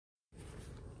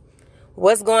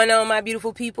What's going on, my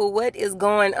beautiful people? What is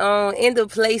going on in the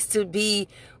place to be?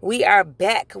 We are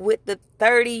back with the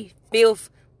 35th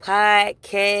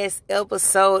podcast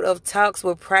episode of Talks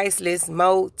with Priceless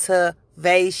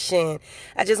Motivation.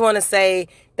 I just want to say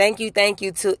thank you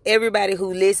to everybody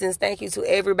who listens. Thank you to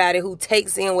everybody who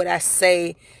takes in what I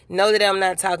say. Know that I'm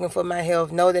not talking for my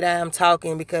health. Know that I am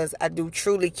talking because I do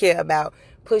truly care about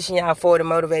pushing y'all forward and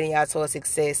motivating y'all towards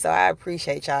success. So I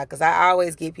appreciate y'all because I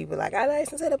always get people like, I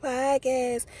listen to the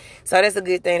podcast. So that's a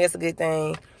good thing.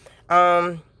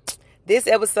 This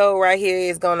episode right here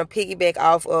is going to piggyback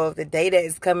off of the day that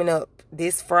is coming up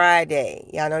this Friday.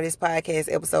 Y'all know this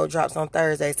podcast episode drops on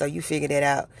Thursday, so you figure that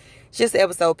out. It's just an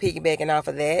episode piggybacking off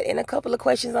of that and a couple of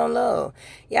questions on love.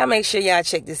 Y'all make sure y'all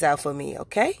check this out for me,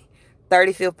 okay?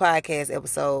 35th podcast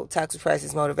episode, Talks with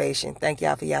Priceless Motivation. Thank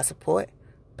y'all for y'all support.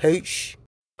 Peace.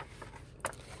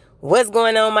 What's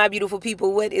going on, my beautiful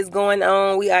people? What is going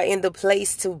on? We are in the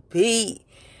place to be.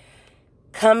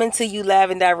 Coming to you live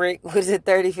and direct with the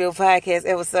 35th podcast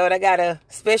episode. I got a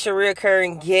special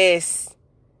recurring guest.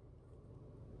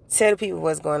 Tell the people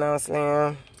what's going on,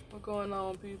 Slim. What's going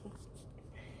on, people?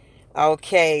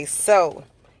 Okay, so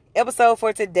episode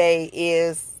for today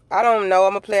is, I don't know,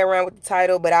 I'm going to play around with the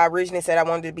title, but I originally said I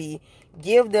wanted to be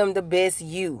Give Them the Best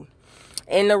You.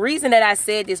 And the reason that I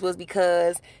said this was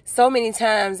because so many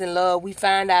times in love, we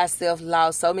find ourselves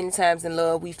lost. So many times in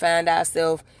love, we find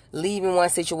ourselves leaving one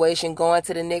situation, going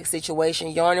to the next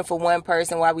situation, yearning for one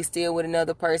person while we still with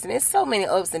another person. There's so many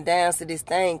ups and downs to this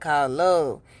thing called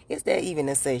love. Is there even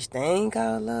a such thing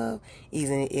called love?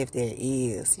 Even if there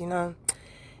is, you know?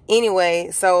 Anyway,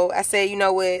 so I said, you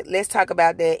know what, let's talk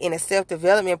about that in a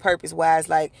self-development purpose-wise.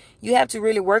 Like, you have to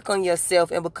really work on yourself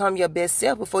and become your best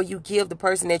self before you give the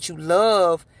person that you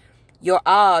love your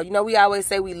all. You know, we always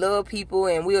say we love people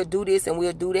and we'll do this and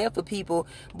we'll do that for people.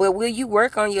 But will you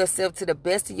work on yourself to the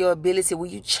best of your ability? Will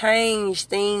you change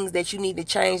things that you need to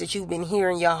change that you've been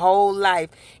hearing your whole life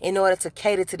in order to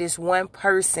cater to this one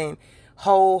person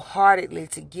wholeheartedly,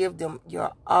 to give them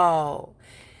your all?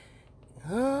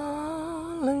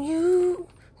 All of you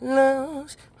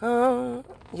loves all,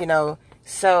 you know,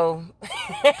 so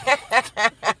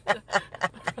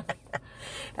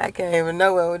I can't even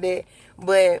know what with that,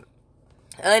 but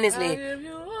honestly, I give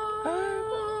you all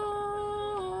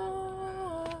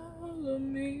of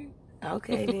me.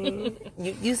 Okay then,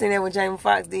 you seen that when Jamie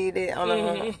Foxx did that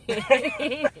on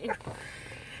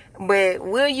but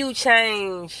will you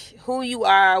change who you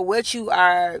are, what you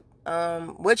are,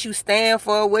 what you stand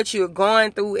for, what you're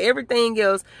going through, everything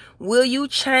else? Will you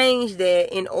change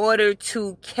that in order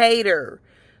to cater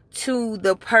to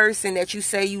the person that you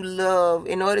say you love,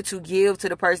 in order to give to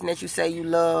the person that you say you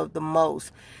love the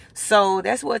most? So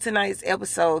that's what tonight's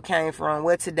episode came from,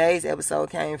 what today's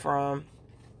episode came from.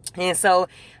 And so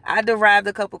I derived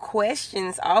a couple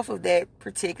questions off of that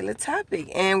particular topic,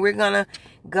 and we're going to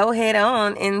go head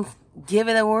on and give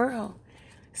it a whirl.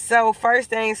 So first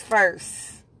things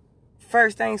first. I'm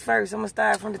going to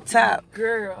start from the top.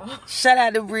 Girl. Shout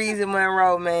out to Breezy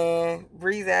Monroe, man.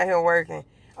 Breezy out here working.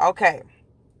 Okay.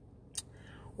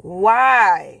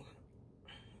 Why?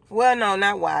 Well, no,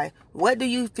 not why. What do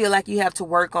you feel like you have to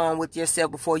work on with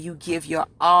yourself before you give your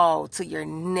all to your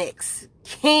next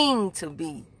king to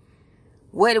be?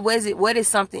 What is it? What is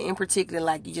something in particular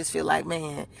like you just feel like,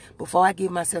 man, before I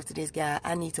give myself to this guy,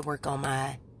 I need to work on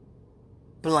my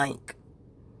blank?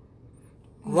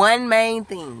 One main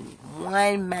thing.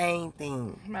 My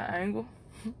angle.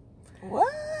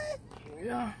 What?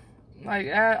 Yeah. Like,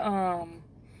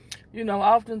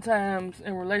 oftentimes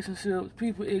in relationships,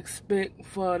 people expect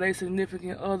for their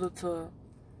significant other to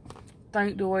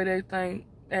think the way they think,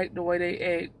 act the way they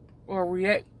act, or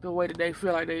react the way that they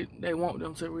feel like they want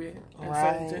them to react in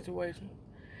certain situations.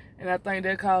 And I think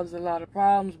that causes a lot of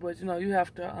problems, but, you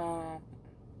have to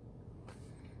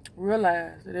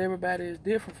realize that everybody is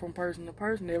different from person to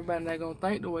person. Everybody not going to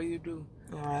think the way you do.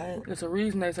 Right. It's a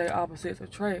reason they say opposites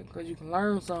attract, because you can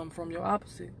learn something from your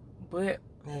opposite. But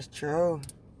that's true.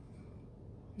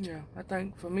 Yeah, I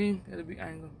think for me, it'll be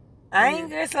anger.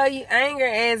 Anger, so you anger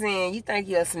as in you think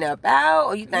you'll snap out,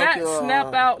 or you think not you'll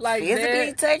snap out like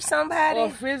physically that, touch somebody? or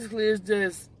physically, it's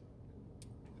just,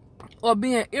 or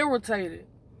being irritated.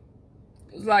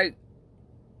 It's like,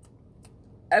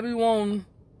 I be wanting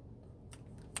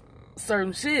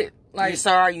certain shit. Like,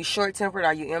 so are you short-tempered?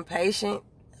 Are you impatient?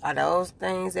 Are those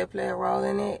things that play a role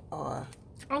in it? Or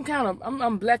I'm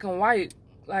black and white.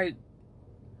 Like,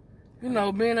 being that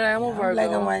I'm a Virgo. I'm black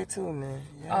and white too, man.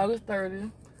 Yeah. August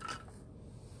 30th.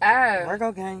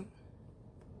 Virgo gang.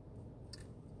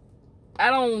 I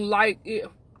don't like it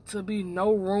to be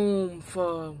no room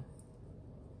for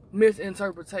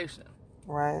misinterpretation.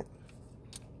 Right.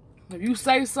 If you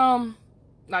say something,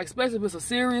 like especially if it's a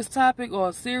serious topic or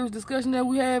a serious discussion that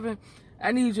we having,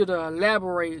 I need you to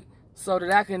elaborate so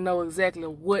that I can know exactly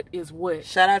what is what.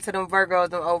 Shout out to them Virgos,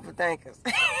 them overthinkers.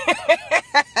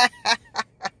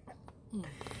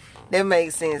 That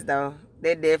makes sense, though.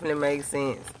 That definitely makes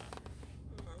sense.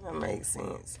 That makes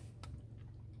sense.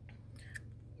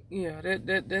 Yeah,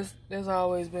 that's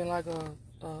always been like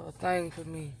a thing for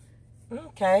me.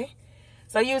 Okay.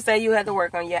 So you say you had to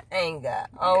work on your anger.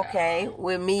 Okay. Yeah.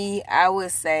 With me, I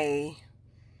would say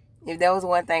if there was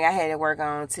one thing I had to work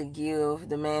on to give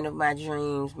the man of my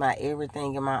dreams my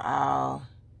everything and my all,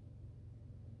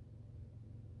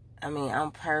 I mean,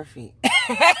 I'm perfect.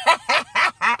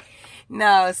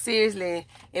 No, seriously.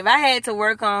 If I had to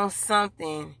work on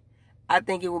something, I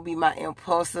think it would be my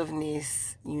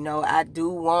impulsiveness. You know, I do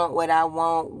want what I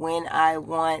want when I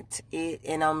want it.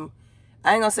 And I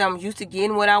ain't gonna say I'm used to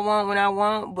getting what I want when I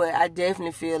want, but I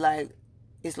definitely feel like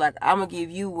it's like I'm gonna give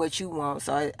you what you want.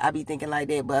 So I be thinking like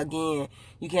that. But again,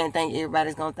 you can't think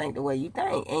everybody's gonna think the way you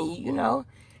think. And you know,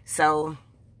 so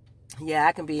yeah,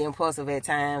 I can be impulsive at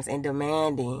times and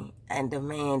demanding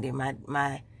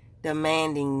my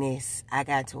demandingness. I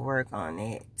got to work on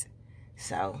it.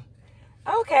 So,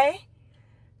 okay.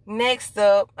 Next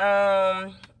up,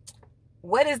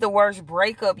 what is the worst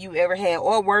breakup you ever had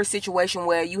or worst situation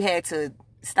where you had to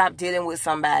stop dealing with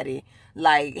somebody?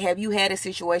 Like, have you had a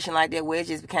situation like that where it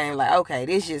just became like, okay,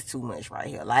 this is just too much right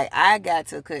here. Like, I got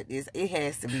to cut this. It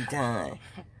has to be done.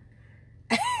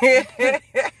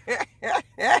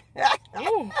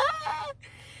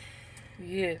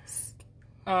 Yes.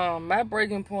 My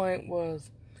breaking point was,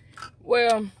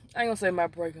 well, I ain't gonna say my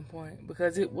breaking point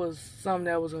because it was something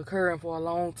that was occurring for a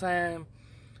long time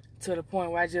to the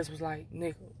point where I just was like,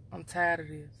 nigga, I'm tired of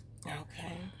this.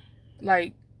 Okay.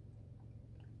 Like,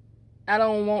 I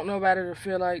don't want nobody to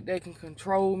feel like they can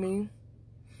control me.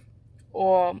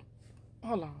 Or,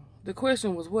 hold on. The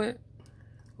question was what?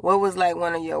 What was like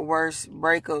one of your worst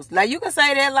breakups? Like you can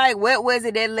say that like what was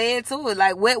it that led to it?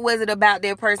 Like what was it about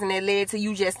that person that led to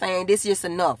you just saying this is just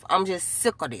enough? I'm just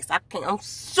sick of this. I'm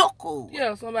sick of it.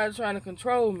 Yeah, somebody trying to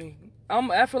control me.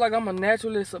 I feel like I'm a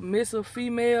naturally submissive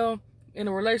female in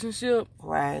a relationship.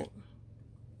 Right.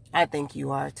 I think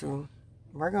you are too.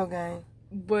 Virgo gang.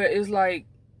 But it's like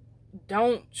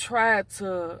don't try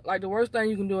to like the worst thing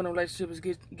you can do in a relationship is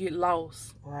get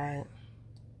lost. Right.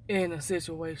 In a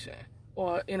situation.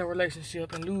 Or in a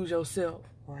relationship and lose yourself.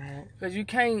 Right. Because you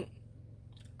can't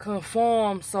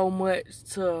conform so much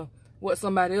to what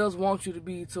somebody else wants you to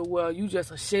be to where you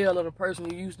just a shell of the person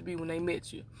you used to be when they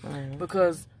met you. Mm-hmm.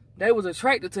 Because they was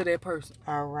attracted to that person.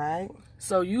 All right.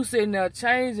 So you sitting there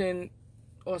changing,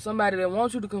 or somebody that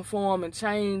wants you to conform and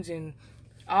change and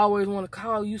always want to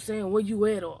call you saying where you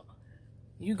at, or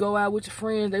you go out with your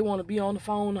friends, they want to be on the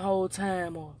phone the whole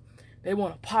time, or they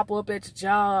want to pop up at your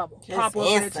job, or just pop up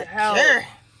insecure. at your house.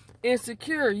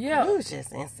 Insecure, yeah. You was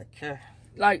just insecure.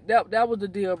 Like that was the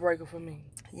deal breaker for me.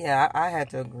 Yeah, I had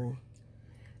to agree.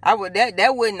 I would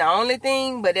that wasn't the only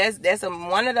thing, but that's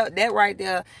one of that right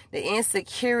there. The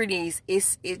insecurities,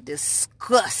 it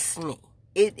disgusts me.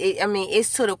 I mean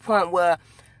it's to the point where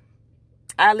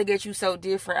I look at you so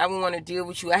different. I wouldn't want to deal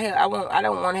with you. I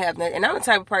don't want to have nothing. And I'm the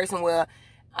type of person where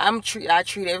I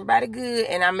treat everybody good,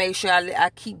 and I make sure I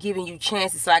keep giving you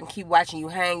chances so I can keep watching you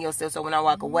hang yourself. So when I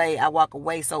walk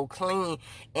away so clean,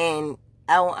 and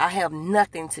I have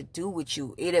nothing to do with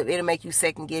you. It'll make you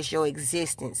second guess your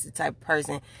existence. The type of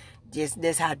person, just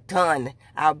that's how done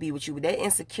I'll be with you. But that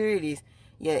insecurities,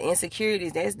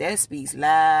 that speaks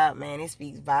loud, man. It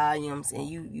speaks volumes, and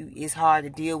you it's hard to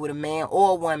deal with a man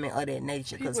or a woman of that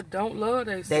nature. People don't love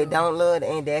themselves. They don't love,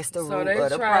 and that's the root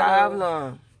of the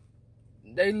problem.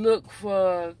 They look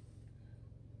for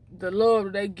the love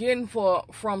that they getting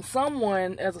from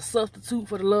someone as a substitute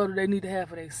for the love that they need to have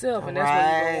for themselves, and that's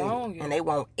where you go wrong. And they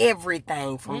want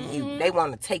everything from you. They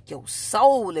want to take your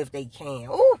soul if they can.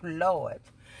 Oh Lord,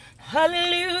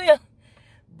 hallelujah!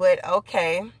 But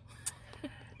okay,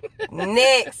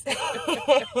 next,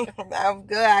 I'm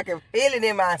good. I can feel it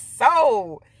in my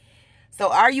soul. So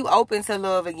are you open to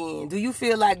love again? Do you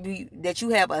feel like that you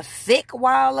have a thick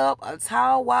wall up, a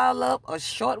tall wall up, a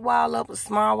short wall up, a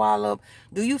small wall up?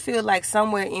 Do you feel like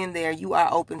somewhere in there you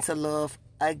are open to love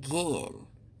again?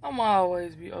 I'm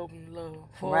always be open to love.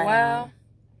 For a while,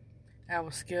 I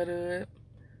was scared of it.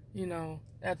 You know,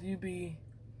 after you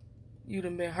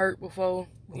done been hurt before,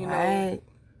 you know,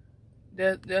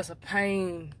 that's a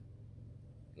pain.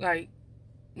 Like,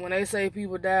 when they say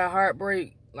people die of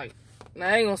heartbreak, like, now,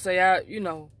 I ain't gonna say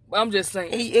but I'm just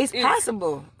saying. It's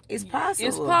possible. It's possible.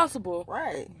 It's possible.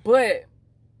 Right. But,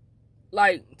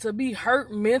 like, to be hurt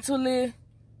mentally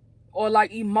or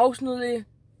like emotionally,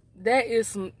 that is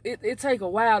some. It take a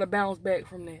while to bounce back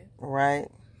from that. Right.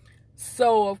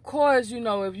 So of course, you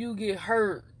know, if you get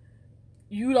hurt,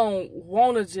 you don't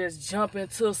want to just jump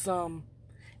into some.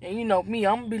 And you know me,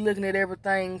 I'm gonna be looking at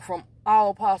everything from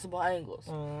all possible angles.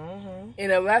 Mm-hmm.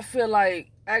 And if I feel like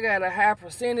I got a high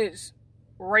percentage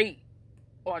rate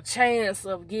or chance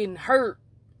of getting hurt,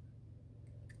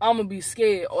 I'm gonna be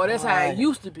scared. Or that's how it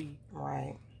used to be.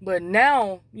 Right. But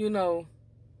now, you know,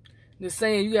 they're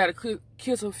saying you gotta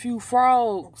kiss a few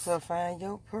frogs to find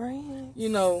your prince. You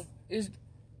know, you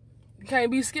can't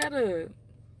be scared of it.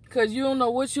 Because you don't know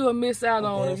what you'll miss out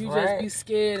on if you just be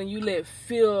scared and you let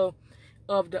fear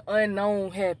of the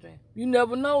unknown happen. You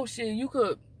never know, shit. You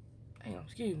could,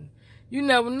 excuse me. You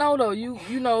never know though.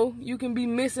 You know, you can be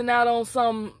missing out on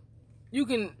some.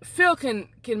 Fear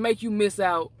can make you miss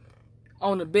out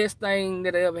on the best thing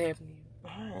that ever happened to you.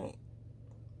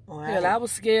 Right. Hell, I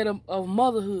was scared of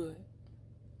motherhood.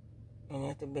 And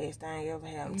that's the best thing ever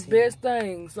happened to you. Best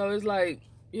thing. So it's like,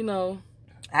 you know.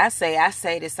 I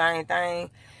say the same thing.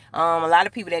 A lot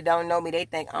of people that don't know me, they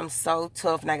think I'm so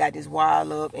tough and I got this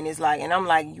wild up, and it's like, and I'm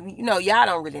like, you know, y'all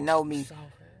don't really know me.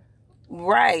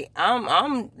 Right.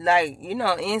 I'm like, you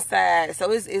know, inside. So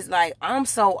it's like, I'm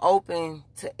so open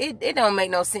to it. It don't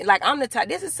make no sense. Like,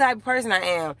 this is the type of person I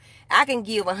am. I can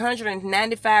give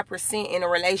 195% in a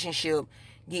relationship,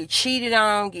 get cheated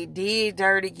on, get did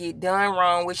dirty, get done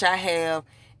wrong, which I have.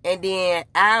 And then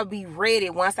I'll be ready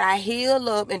once I heal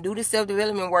up and do the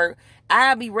self-development work.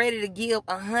 I'll be ready to give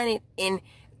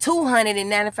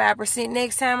 295%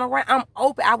 next time around. I'm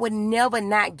open. I would never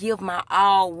not give my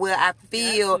all where I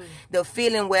feel the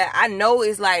feeling where I know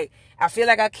it's like, I feel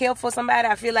like I care for somebody.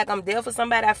 I feel like I'm there for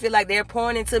somebody. I feel like they're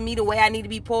pouring into me the way I need to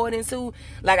be poured into.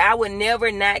 Like, I would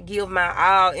never not give my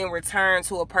all in return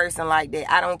to a person like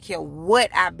that. I don't care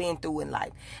what I've been through in life.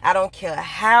 I don't care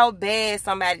how bad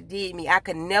somebody did me. I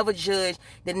could never judge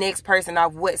the next person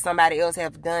off what somebody else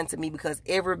have done to me, because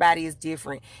everybody is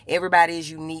different. Everybody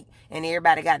is unique, and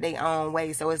everybody got their own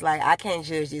way. So it's like, I can't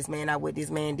judge this man off what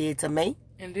this man did to me.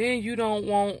 And then you wouldn't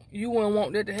want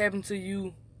that to happen to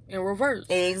you in reverse.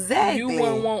 Exactly. You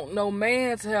wouldn't want no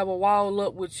man to have a wall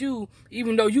up with you,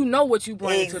 even though you know what you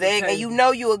bring to the table. And you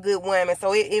know you're a good woman.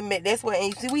 So that's what, and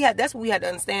you see, that's what we have to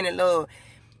understand in love.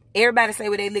 Everybody say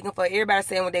what they looking for. Everybody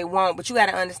saying what they want. But you got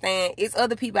to understand, it's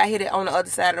other people out here that on the other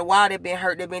side of the wall that been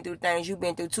hurt. They've been through things you've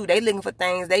been through too. They looking for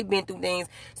things. They've been through things.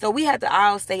 So we have to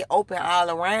all stay open all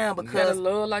around, because you gotta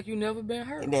love like you never been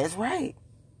hurt. That's right.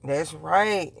 That's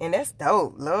right. And that's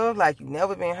dope. Love like you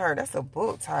never been hurt. That's a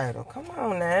book title. Come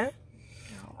on now.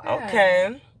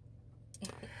 Okay.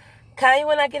 Call you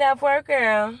when I get off work,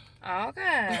 girl.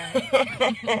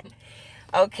 Okay.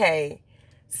 Okay.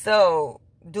 So,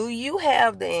 do you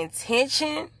have the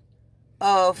intention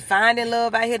of finding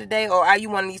love out here today? Or are you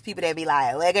one of these people that be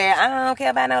like, well, girl, I don't care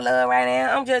about no love right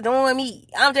now. I'm just doing me.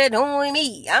 I don't care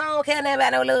nothing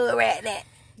about no love right now.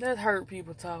 That's hurt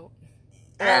people talk.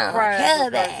 I don't care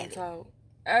about it.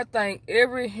 I think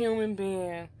every human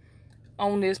being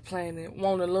on this planet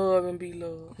want to love and be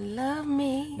loved. Love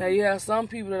me. Now, you have some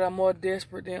people that are more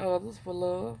desperate than others for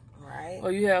love. Right.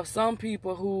 Or you have some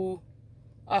people who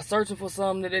are searching for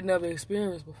something that they never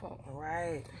experienced before.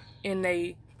 Right. And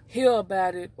they hear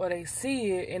about it or they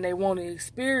see it and they want to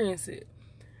experience it.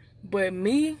 But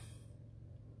me,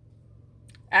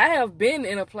 I have been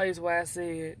in a place where I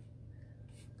said,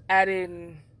 I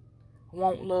didn't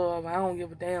want love. I don't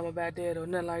give a damn about that or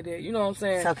nothing like that. You know what I'm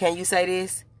saying? So can you say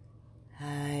this? I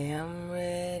am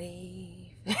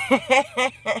ready.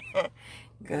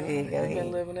 Go ahead. I've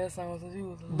been living that song since you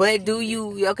was little. But do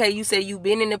you, okay, you say you've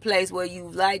been in a place where you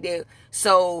like that.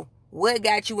 So what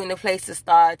got you in the place to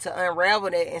start to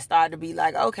unravel that and start to be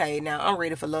like, okay, now I'm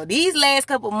ready for love? These last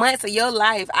couple months of your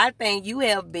life, I think you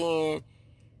have been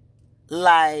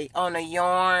like on a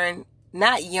yarn,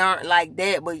 not yarn like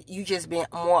that, but you just been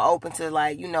more open to,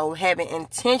 like, you know, having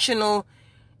intentional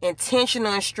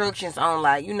instructions on,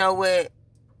 like, you know what,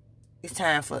 it's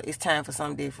time for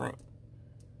something different.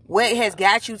 What has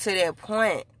got you to that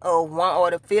point of one,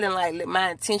 or the feeling like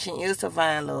my intention is to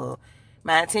find love?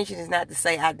 My intention is not to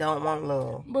say I don't want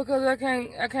love. Because I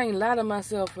can't lie to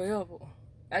myself forever.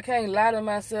 I can't lie to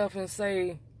myself and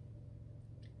say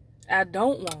I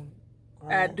don't want it.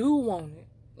 Right. I do want it.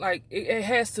 Like, it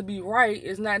has to be right.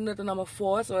 It's not nothing I'm a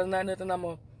force, or it's not nothing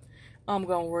I'm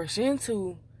gonna rush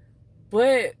into.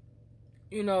 But,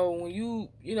 you know, when you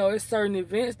know, it's certain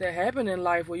events that happen in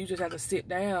life where you just have to sit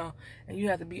down and you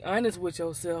have to be honest with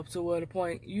yourself to where the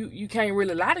point you can't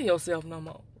really lie to yourself no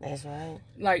more. That's right.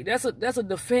 Like, that's a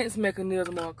defense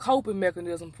mechanism or a coping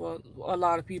mechanism for a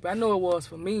lot of people. I know it was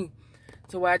for me.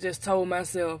 So I just told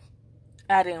myself,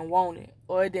 I didn't want it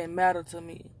or it didn't matter to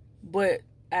me. But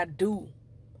I do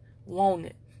want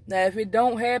it. Now, if it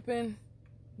don't happen,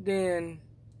 then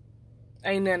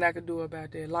ain't nothing I can do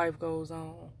about that. Life goes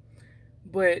on.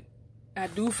 But I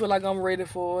do feel like I'm ready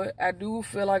for it. I do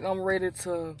feel like I'm ready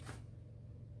to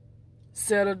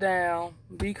settle down,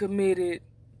 be committed,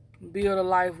 build a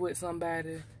life with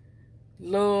somebody,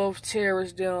 love,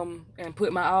 cherish them, and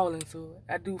put my all into it.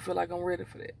 I do feel like I'm ready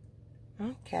for that.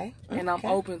 Okay. And I'm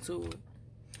open to it.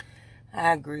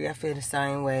 I agree. I feel the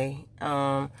same way.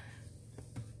 The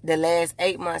last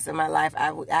 8 months of my life,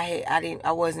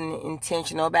 I wasn't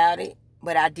intentional about it,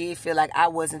 but I did feel like I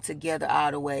wasn't together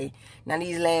all the way. Now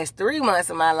these last 3 months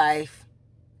of my life,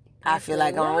 I feel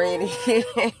like I'm ready.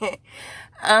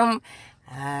 I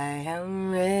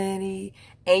am ready.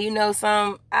 And you know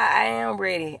I am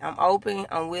ready. I'm open,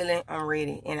 I'm willing, I'm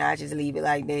ready. And I just leave it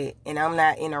like that. And I'm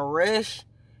not in a rush.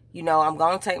 You know, I'm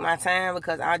going to take my time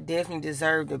because I definitely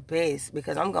deserve the best.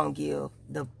 Because I'm going to give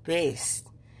the best.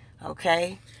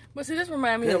 Okay? But see, this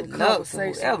reminds me of a Good luck to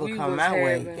conversation whoever we come was my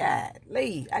way. having God,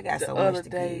 I got the so other much to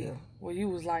day give. where you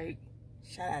was like,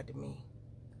 Shout out to me.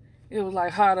 it was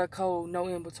like hot or cold, no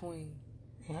in between.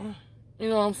 Yeah. You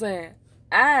know what I'm saying?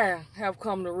 I have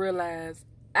come to realize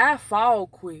I fall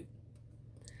quick.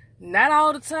 Not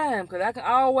all the time, because I can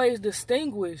always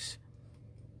distinguish,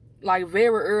 like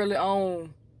very early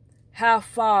on, how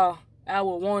far I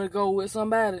would want to go with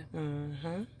somebody.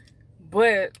 Mm-hmm.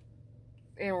 But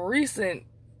in recent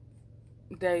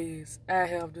days, I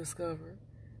have discovered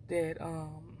that,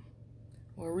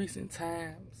 recent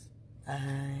times,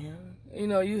 you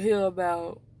know, you hear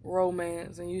about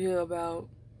romance and you hear about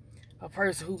a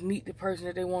person who meet the person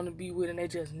that they want to be with and they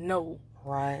just know.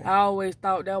 Right. I always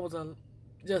thought that was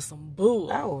just some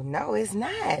bull. Oh, no, it's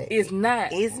not. It's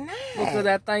not. It's not. Because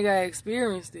I think I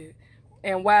experienced it.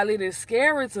 And while it is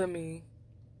scary to me,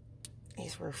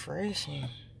 it's refreshing.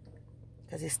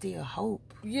 Because it's still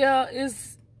hope. Yeah,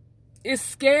 it's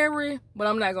scary, but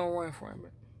I'm not going to run from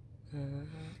it. Mm-hmm.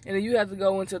 And then you have to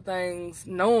go into things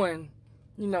knowing,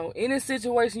 you know, any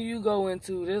situation you go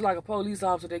into, there's like a police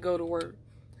officer that go to work.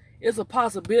 It's a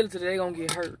possibility that they're going to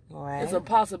get hurt. Right. It's a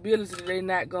possibility that they're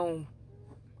not going to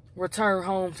return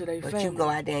home to their family. But you go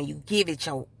out there and you give it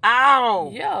your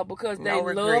all. Yeah, because they No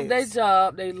love their regrets.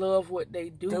 job. They love what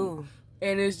they do.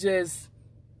 And it's just,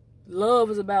 love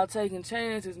is about taking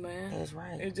chances, man. That's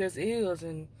right. It just is.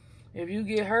 And if you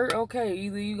get hurt, okay,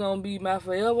 either you going to be my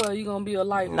forever or you going to be a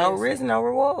life No lesson. risk, no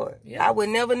reward. Yeah. I would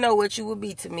never know what you would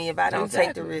be to me if I don't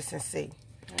take the risk and see.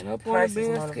 Ain't no point in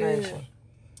being scared.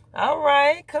 All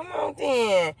right, come on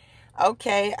then.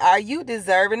 Okay, are you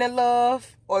deserving of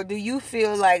love, or do you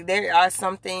feel like there are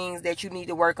some things that you need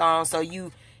to work on so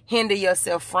you hinder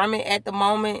yourself from it at the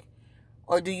moment,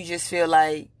 or do you just feel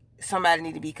like somebody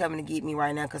need to be coming to get me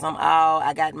right now because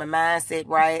I got my mindset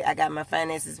right, I got my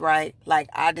finances right, like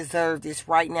I deserve this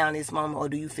right now in this moment, or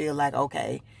do you feel like,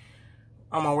 okay,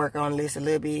 I'm going to work on this a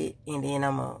little bit and then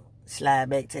I'm going to slide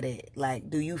back to that? Like,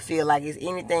 do you feel like it's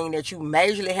anything that you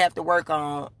majorly have to work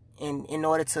on in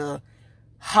order to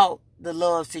halt the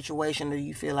love situation? Or do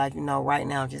you feel like, you know, right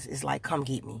now just it's like, come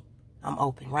get me, I'm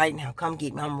open right now, come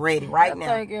get me, I'm ready right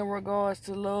now? I think in regards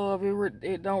to love,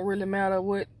 it don't really matter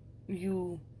what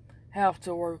you have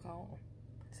to work on.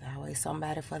 It's always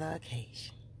somebody for the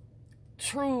occasion.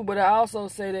 True, but I also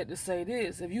say that to say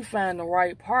this: if you find the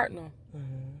right partner,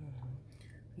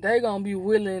 they're gonna be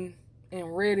willing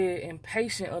and ready and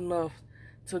patient enough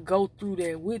to go through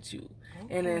that with you.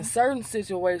 And in certain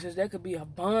situations, that could be a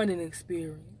bonding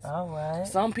experience. All right.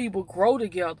 Some people grow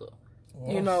together.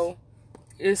 Yes. You know,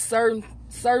 it's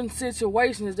certain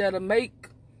situations that'll make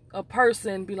a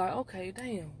person be like, okay,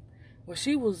 damn, well,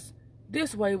 she was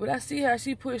this way, but I see how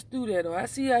she pushed through that, or I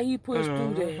see how he pushed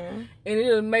through that. And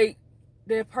it'll make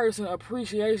that person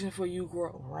appreciation for you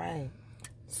grow. Right.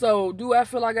 So, do I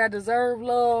feel like I deserve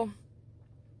love?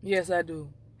 Yes, I do.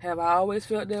 Have I always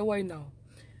felt that way? No.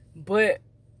 But,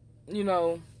 you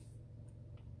know,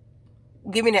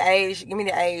 Give me the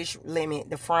age limit,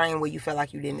 the frame where you feel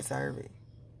like you didn't deserve it.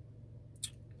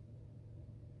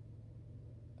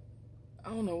 I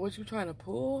don't know what you're trying to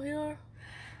pull here.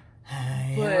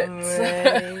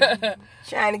 But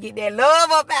trying to get that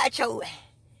love up out your way.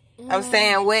 I'm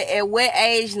saying, at what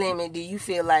age limit do you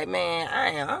feel like, man,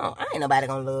 I ain't nobody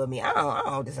gonna love me. I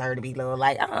don't deserve to be loved.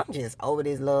 Like, I'm just over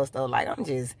this love stuff. Like, I'm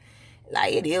just,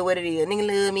 like, it is what it is. Nigga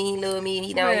love me,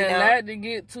 he don't, Not to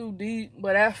get too deep,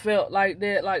 but I felt like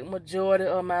that, like, majority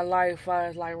of my life as far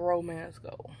as, like, romance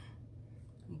go.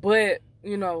 But,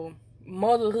 you know,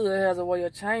 motherhood has a way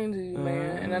of changing you,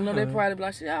 man. And I know they probably be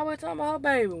like, she always talking about her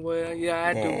baby. Well, yeah,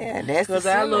 I do. Yeah, that's because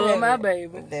I love my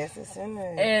baby. That's the sin.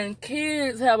 And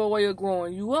kids have a way of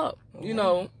growing you up. You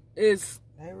know, they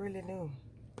really do.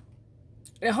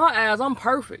 In her eyes, I'm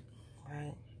perfect.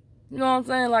 Right. You know what I'm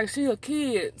saying? Like, she a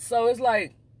kid. So it's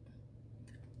like,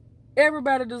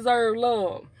 everybody deserves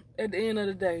love at the end of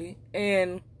the day.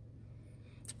 And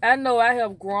I know I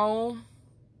have grown.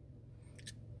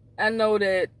 I know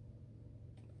that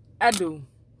I do.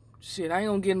 Shit, I ain't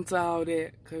gonna get into all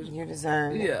that. Cause, you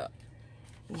deserve it. Yeah.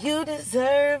 You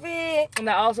deserve it. And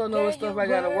I also know the stuff I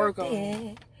gotta work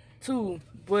on, too.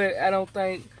 But I don't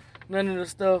think none of the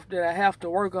stuff that I have to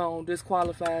work on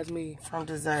disqualifies me from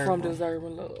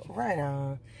deserving love. Right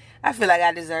on. I feel like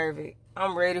I deserve it.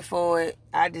 I'm ready for it.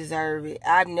 I deserve it.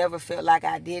 I've never felt like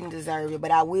I didn't deserve it. But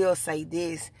I will say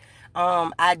this.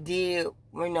 I did,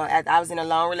 you know, I was in a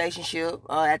long relationship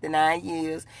after 9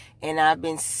 years, and I've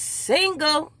been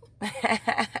single.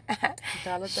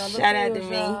 Shout out to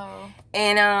me.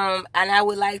 And I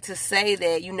would like to say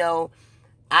that, you know,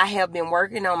 I have been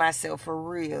working on myself for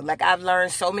real. Like, I've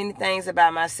learned so many things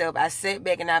about myself. I sat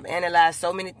back and I've analyzed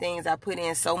so many things. I put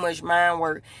in so much mind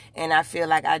work, and I feel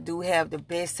like I do have the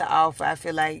best to offer. I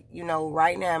feel like, you know,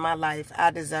 right now in my life,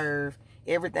 I deserve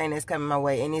everything that's coming my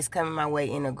way, and it's coming my way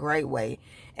in a great way.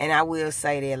 And I will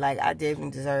say that, like, I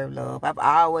definitely deserve love. I've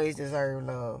always deserved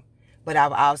love, but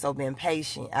I've also been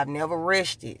patient. I've never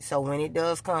rushed it. So when it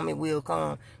does come, it will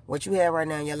come. What you have right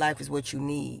now in your life is what you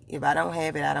need. If I don't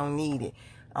have it, I don't need it.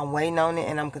 I'm waiting on it,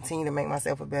 and I'm continuing to make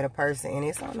myself a better person, and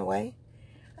it's on the way.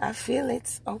 I feel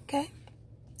it's okay.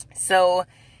 So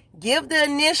give the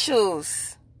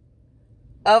initials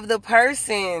of the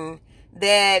person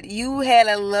that you had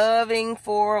a loving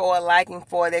for or a liking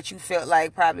for, that you felt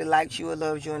like probably liked you or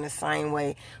loved you in the same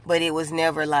way, but it was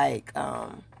never like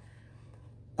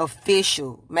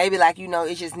official. Maybe, like, you know,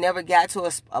 it just never got to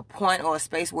a point or a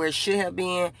space where it should have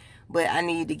been, but I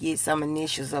need to get some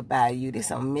initials about you. This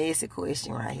is a messy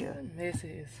question right here.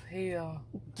 Messy as hell.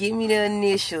 Give me the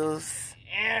initials.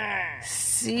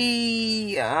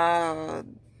 See,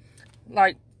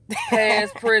 like,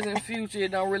 past, present, future,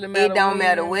 it don't really matter. It don't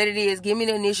matter what it is. Give me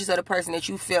the initials of the person that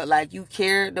you felt like you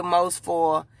cared the most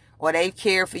for, or they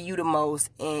cared for you the most,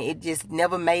 and it just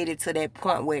never made it to that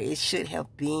point where it should have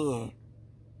been.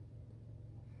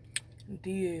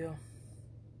 DL.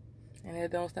 And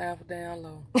that don't stand for down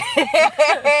low.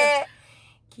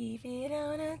 Keep it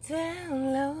on a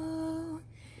down low.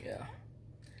 Yeah.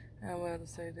 I would have to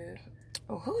say that.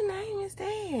 Oh, whose name is that?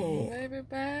 Baby,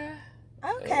 bye.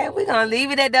 Okay, we're going to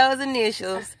leave it at those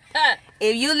initials.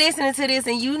 If you listening to this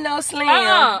and you know Slim.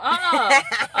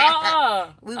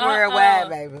 We worldwide,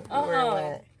 baby. We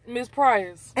worldwide. Miss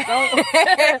Price.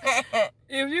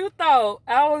 If you thought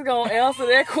I was going to answer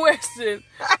that question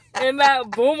and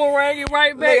not boomerang it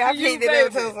right back to you, baby,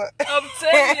 I'm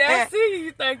telling you, I see you.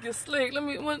 You think you're slick. Let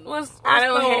me, what's I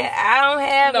don't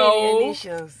have any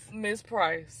initials. Miss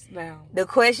Price, now. The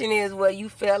question is, well, you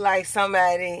felt like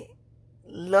somebody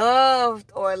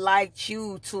loved or liked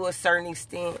you to a certain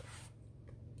extent,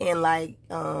 and like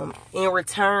in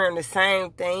return the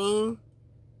same thing.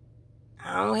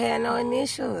 I don't have no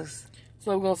initials,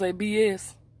 so we're gonna say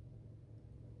BS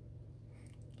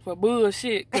for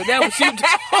bullshit, because that's what you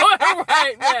doing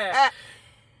right now.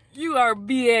 You are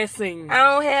BSing. I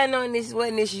don't have no initials. What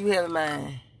initials you have in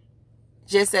mind?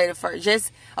 Just say the first.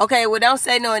 Just okay. Well, don't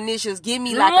say no initials. Give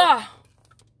me like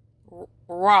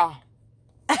raw.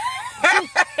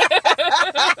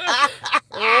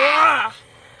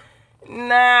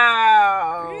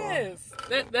 No. Yes.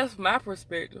 That's my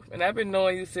perspective. And I've been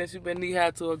knowing you since you've been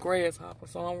knee-high to a grasshopper,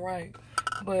 so I'm right.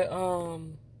 But,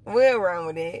 we'll run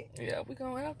with it. Yeah, we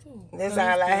gonna have to. That's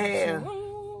all I have.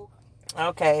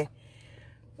 Okay.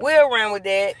 We'll run with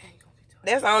that.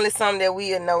 That's only something that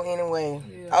we'll know anyway.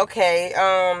 Yeah. Okay,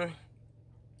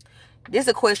 this is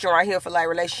a question right here for, like,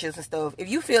 relationships and stuff. If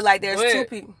you feel like there's two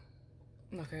people...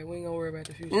 Okay, we ain't gonna worry about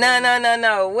the future.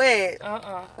 No. Wait.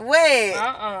 Wait.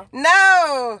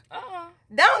 No.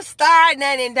 Don't start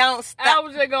nothing. Don't stop. I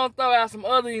was just gonna throw out some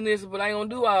other initials, but I ain't gonna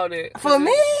do all that. For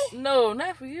me? No,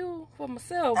 not for you. For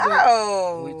myself.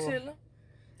 Oh. We chilling.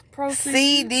 Proceed.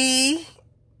 CD.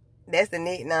 That's the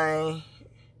nickname.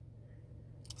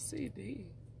 CD.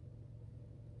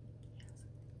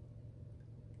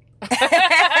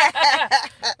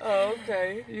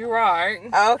 Okay, you're right.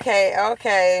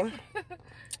 Okay.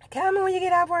 Call me when you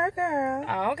get off work, girl.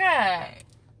 Okay.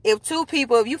 If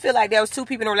you feel like there was two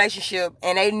people in a relationship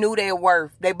and they knew their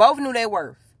worth, they both knew their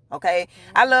worth, Okay,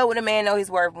 I love when a man know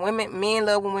his worth. Men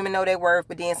love when women know their worth,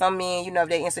 but then some men, if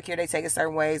they insecure, they take it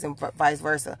certain ways, and vice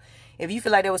versa. If you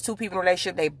feel like there was two people in a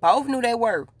relationship, they both knew their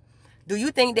worth. Do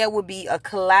you think there would be a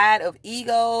collide of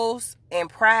egos and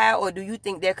pride, or do you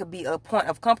think there could be a point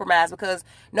of compromise? Because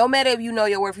no matter if you know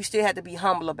your worth, you still have to be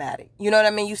humble about it. You know what I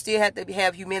mean? You still have to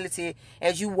have humility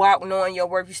as you walk knowing your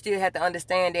worth. You still have to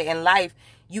understand that in life,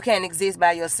 you can't exist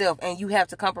by yourself, and you have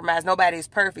to compromise. Nobody is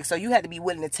perfect, so you have to be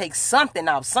willing to take something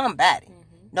off somebody,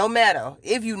 no matter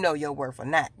if you know your worth or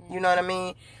not. You know what I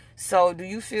mean? So do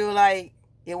you feel like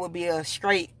it would be a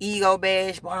straight ego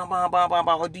bash, blah, blah, blah, blah,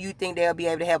 blah, or do you think they'll be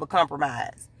able to have a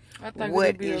compromise? I think What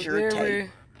it'd be is a your very take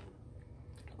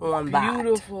on that?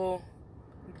 beautiful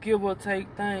give or take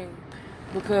thing,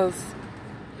 because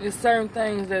it's certain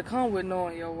things that come with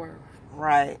knowing your worth.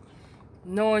 Right.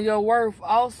 Knowing your worth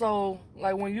also,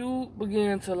 like when you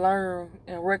begin to learn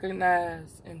and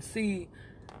recognize and see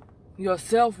your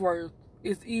self-worth,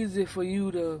 it's easy for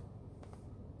you to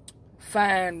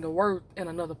find the worth in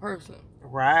another person.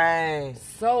 Right.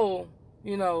 So,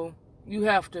 you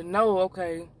have to know,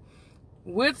 okay,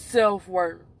 with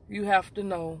self-worth, you have to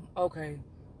know, okay,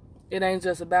 it ain't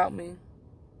just about me.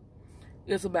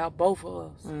 It's about both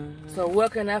of us. Mm-hmm. So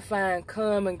what can I find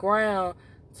common ground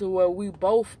to where we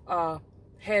both are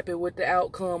happy with the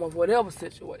outcome of whatever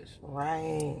situation?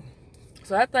 Right.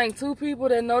 So I think two people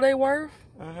that know their worth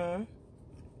mm-hmm.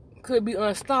 could be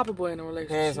unstoppable in a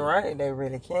relationship. That's right. They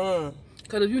really can.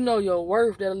 Because if you know your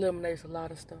worth, that eliminates a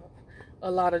lot of stuff. A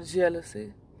lot of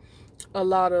jealousy. A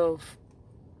lot of,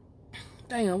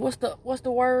 what's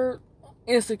the word?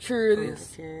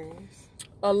 Insecurities.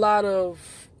 A lot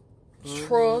of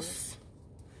trust.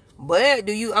 But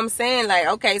I'm saying, like,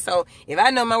 okay, so if I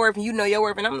know my worth and you know your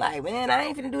worth, and I'm like, man, I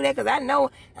ain't finna do that because I know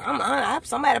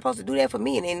somebody supposed to do that for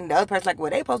me. And then the other person's like,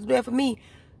 well, they supposed to do that for me.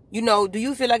 Do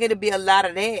you feel like it'll be a lot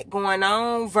of that going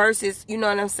on versus, you know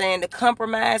what I'm saying, the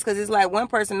compromise? Because it's like one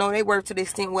person know they worth to the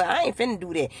extent where I ain't finna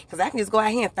do that because I can just go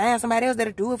out here and find somebody else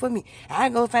that'll do it for me. I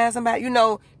can go find somebody,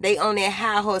 they on their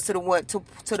high horse to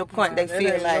the point they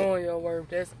feel like. Knowing your worth,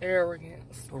 that's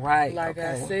arrogance. Right. Like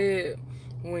I said,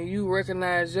 when you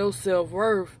recognize your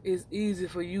self-worth, it's easy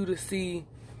for you to see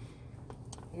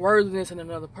worthiness in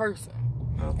another person.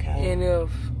 Okay. And if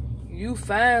you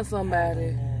find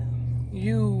somebody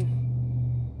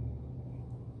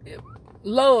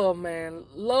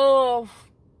love,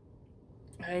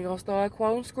 I ain't gonna start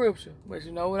quoting scripture, but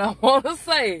you know what I want to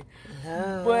say.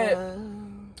 But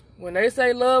when they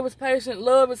say love is patient,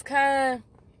 love is kind,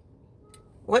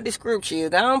 what the scripture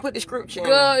is? I don't put the scripture in.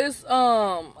 Girl, it's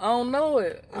I don't know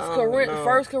it. It's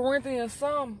 1 Corinthians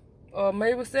some, or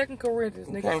maybe 2 Corinthians.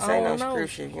 You can't say no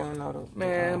scripture if you don't know the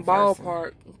man,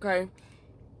 ballpark. Okay.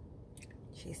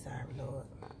 She's sorry, Lord.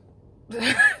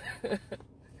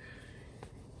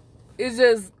 It's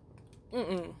just,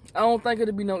 I don't think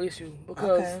it'll be no issue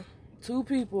because two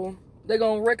people, they're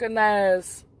gonna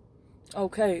recognize,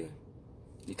 okay,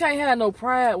 you can't have no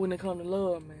pride when it comes to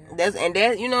love, man. That's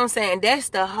you know what I'm saying? That's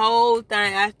the whole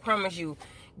thing. I promise you.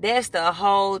 That's the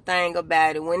whole thing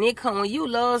about it. When you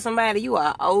love somebody, you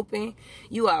are open,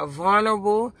 you are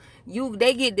vulnerable.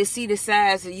 They get to see the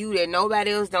sides of you that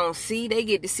nobody else don't see. They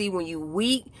get to see when you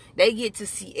weak. They get to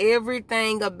see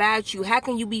everything about you. How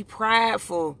can you be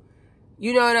prideful?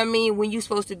 You know what I mean? When you're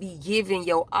supposed to be giving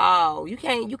your all. You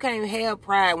can't have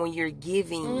pride when you're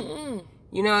giving. Mm-mm.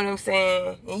 You know what I'm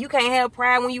saying? And you can't have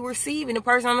pride when you're receiving. The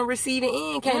person on the receiving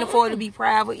end can't afford to be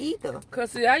prideful either.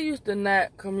 Because, see, I used to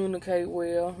not communicate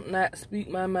well, not speak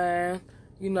my mind,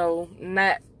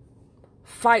 not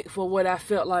fight for what I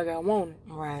felt like I wanted.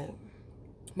 Right.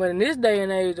 But in this day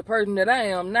and age, the person that I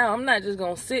am now, I'm not just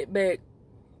going to sit back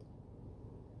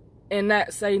and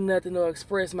not say nothing or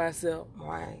express myself.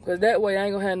 Right. Because that way I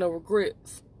ain't going to have no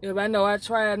regrets. If I know I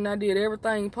tried and I did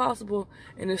everything possible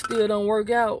and it still don't work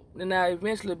out, then I'll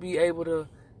eventually be able to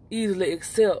easily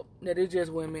accept that it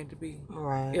just wasn't meant to be.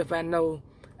 Right. If I know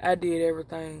I did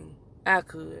everything I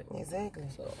could. Exactly.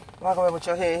 So, walk away with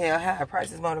your head held high.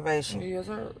 Price is motivation. Yes,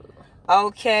 sir.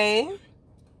 Okay.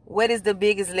 What is the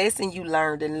biggest lesson you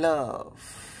learned in love?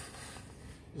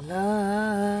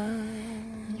 Love.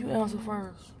 You answer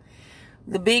first.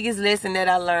 The biggest lesson that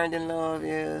I learned in love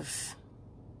is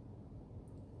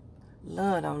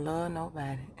love don't love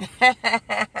nobody.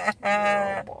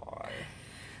 Oh, boy.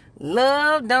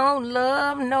 Love don't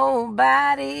love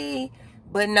nobody.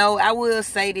 But no, I will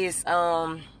say this.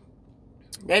 That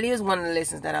is one of the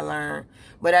lessons that I learned.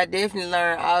 But I definitely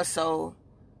learned also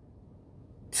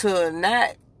to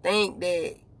not think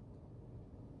that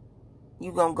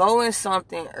you're going to go in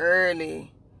something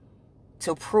early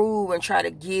to prove and try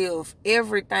to give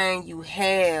everything you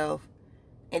have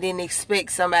and then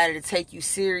expect somebody to take you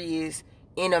serious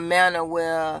in a manner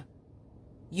where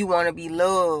you want to be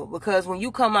loved. Because when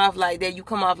you come off like that, you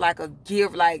come off like a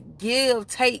give,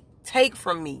 take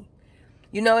from me.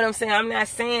 You know what I'm saying? I'm not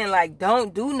saying like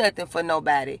don't do nothing for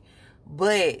nobody,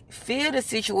 but feel the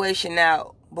situation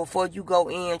out before you go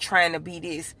in trying to be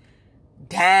this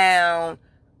down,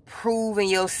 proving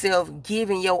yourself,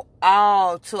 giving your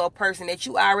all to a person that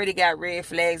you already got red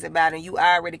flags about, and you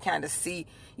already kind of see,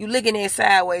 you looking at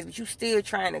sideways, but you still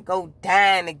trying to go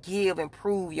down to give and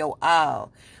prove your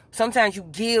all. Sometimes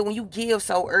when you give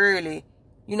so early,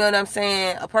 you know what I'm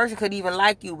saying? A person could even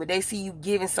like you, but they see you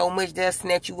giving so much, they'll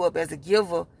snatch you up as a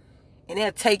giver, and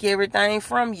they'll take everything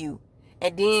from you.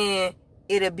 And then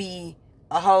it'll be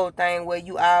a whole thing where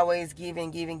you always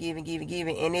giving,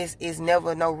 and it's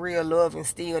never no real love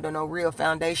instilled or no real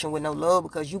foundation with no love,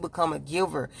 because you become a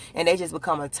giver and they just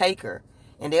become a taker.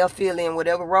 And they'll fill in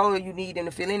whatever role you need them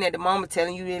to fill in at the moment,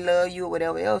 telling you they love you or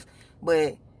whatever else.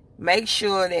 But make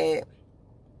sure that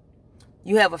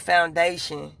you have a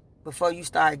foundation before you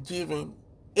start giving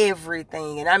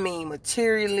everything. And I mean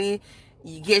materially,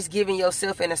 you just giving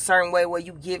yourself in a certain way where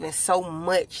you giving so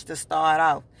much to start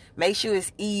off. Make sure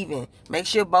it's even. Make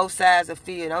sure both sides are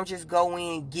filled. Don't just go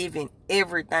in giving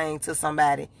everything to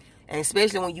somebody. And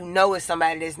especially when you know it's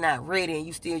somebody that's not ready and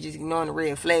you still just ignoring the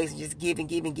red flags and just giving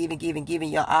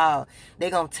your all.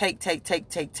 They're going to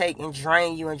take and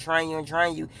drain you.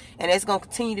 And it's going to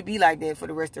continue to be like that for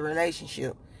the rest of the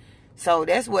relationship. So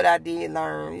that's what I did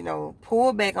learn. You know,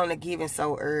 pull back on the giving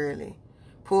so early.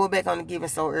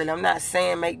 I'm not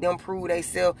saying make them prove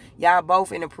themselves. Y'all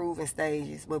both in the proving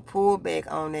stages. But pull back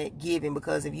on that giving,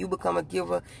 because if you become a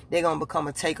giver, they're going to become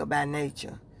a taker by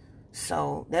nature.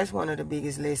 So that's one of the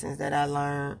biggest lessons that I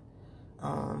learned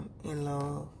in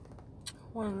love.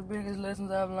 One of the biggest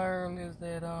lessons I've learned is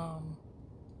that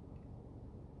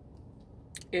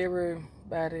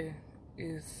everybody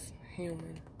is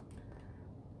human.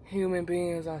 Human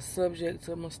beings are subject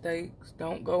to mistakes.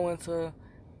 Don't go into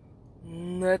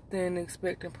nothing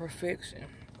expecting perfection.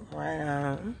 Right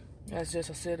on. That's just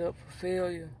a setup for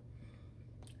failure.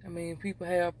 I mean, people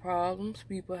have problems.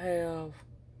 People have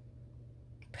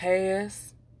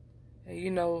past. And,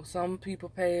 you know, some people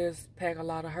past pack a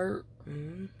lot of hurt.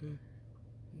 Mm-hmm.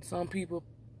 Some people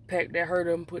pack that hurt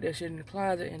up and put that shit in the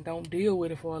closet and don't deal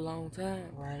with it for a long time.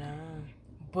 Right on.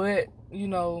 But, you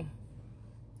know,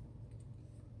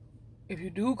 if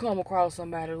you do come across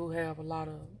somebody who have a lot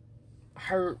of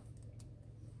hurt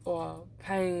or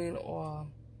pain or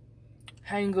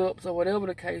hang-ups or whatever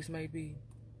the case may be,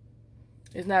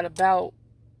 it's not about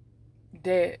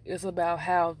that. It's about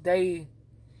how they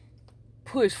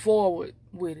push forward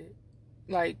with it.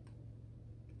 Like,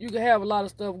 you can have a lot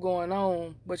of stuff going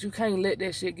on, but you can't let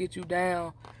that shit get you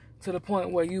down to the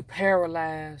point where you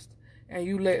paralyzed and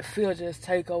you let fear just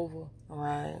take over.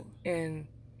 Right. And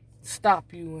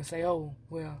stop you and say, oh,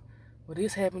 well,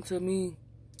 this happened to me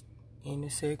in the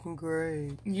 2nd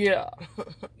grade. Yeah.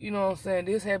 You know what I'm saying?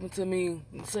 This happened to me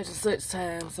in such and such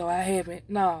time, so I haven't.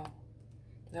 No.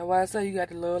 That's why I say you got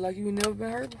to love like you've never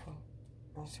been hurt before.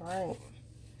 That's right.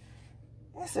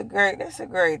 That's a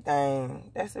great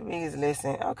thing. That's the biggest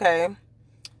lesson. Okay.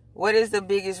 What is the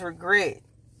biggest regret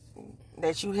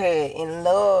that you had in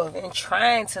love and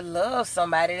trying to love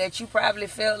somebody that you probably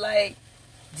felt like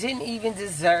didn't even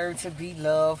deserve to be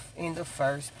loved in the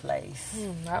first place?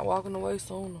 Not walking away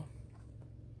sooner.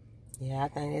 Yeah, I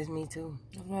think that's me too.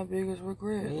 That's my biggest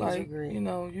regret. Regret. You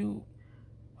know,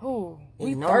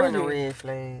 we ignoring 30. the red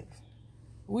flags.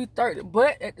 We 30,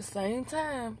 but at the same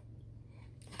time,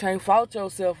 can't fault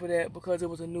yourself for that because it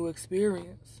was a new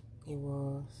experience. It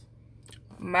was.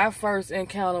 My first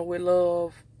encounter with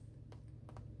love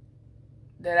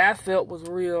that I felt was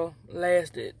real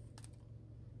lasted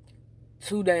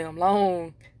too damn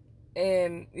long.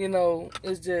 And, you know, it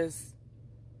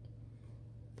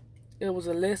was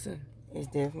a lesson. It's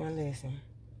definitely a lesson.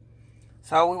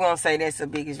 So we won't say that's the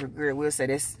biggest regret. We'll say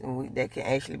that can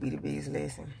actually be the biggest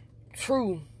lesson.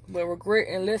 True. But regret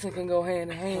and lesson can go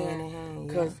hand in hand.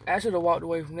 Because I should have walked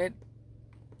away from that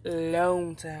a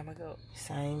long time ago.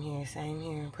 Same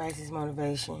here. Price is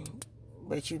motivation.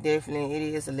 But it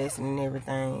is a lesson in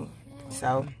everything.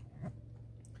 So,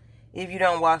 if you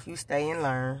don't walk, you stay and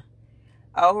learn.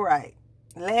 All right.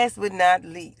 Last but not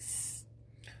least.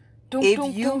 If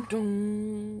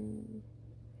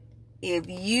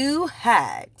you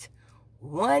had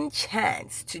one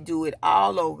chance to do it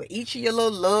all over, each of your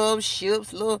little love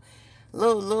ships,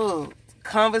 little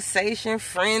conversation,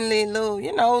 friendly,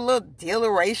 little deal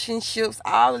relationships,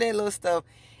 all of that little stuff.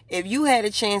 If you had a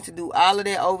chance to do all of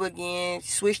that over again,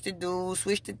 switch the dude,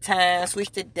 switch the time,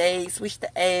 switch the day, switch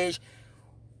the age,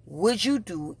 would you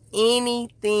do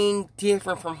anything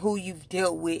different from who you've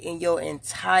dealt with in your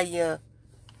entire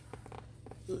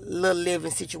little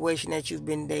living situation that you've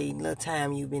been dating, little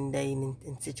time you've been dating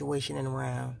and situation and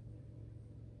around?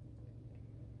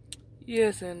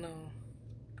 Yes and no.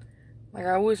 Like,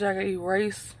 I wish I could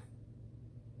erase.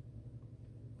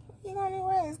 You gonna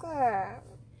erase, God?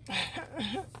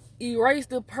 Erase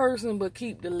the person, but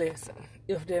keep the lesson,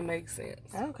 if that makes sense.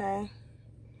 Okay.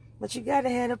 But you gotta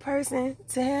have a person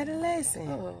to have the lesson.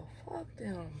 Oh, fuck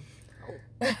them.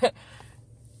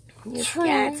 You True.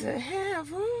 got to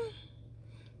have them.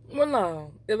 Well,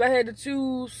 no. If I had to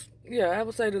choose, yeah, I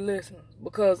would say the lesson.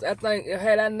 Because I think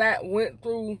had I not went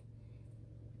through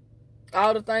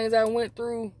all the things I went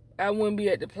through, I wouldn't be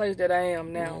at the place that I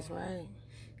am now. That's right.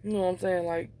 You know what I'm saying?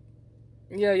 Like,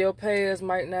 yeah, your past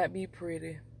might not be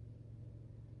pretty.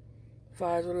 As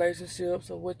far as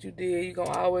relationships or what you did, you're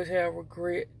going to always have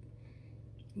regret.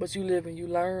 But you live and you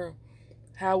learn.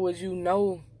 How would you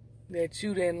know that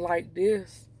you didn't like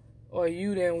this, or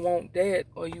you didn't want that,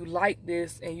 or you like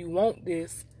this and you want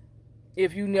this,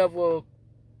 if you never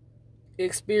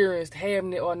experienced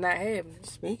having it or not having it?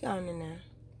 Speak on it now.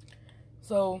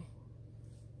 So,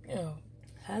 yeah.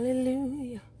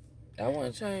 Hallelujah. I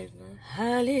wouldn't change nothing.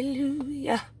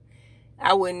 Hallelujah.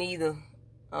 I wouldn't either.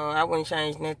 I wouldn't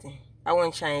change nothing. I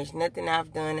wouldn't change nothing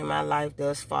I've done in my life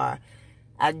thus far.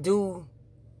 I do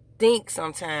think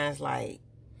sometimes, like...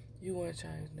 You wouldn't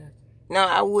change nothing? No,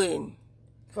 I wouldn't.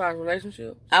 As far as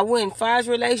relationships? I wouldn't. As far as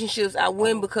relationships, I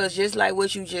wouldn't, because just like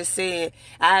what you just said,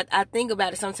 I think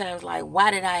about it sometimes, like,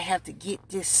 why did I have to get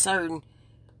this certain...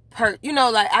 you know,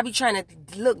 like, I be trying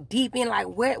to look deep in, like,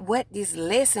 what this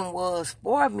lesson was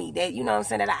for me. That, you know what I'm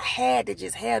saying, that I had to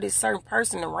just have this certain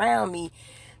person around me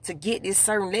to get this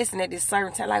certain lesson at this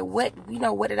certain time. Like, what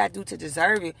did I do to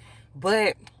deserve it?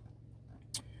 But,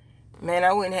 man,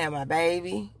 I wouldn't have my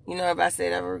baby, you know, if I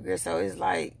said I regret. So it's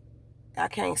like, I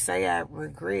can't say I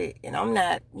regret. And I'm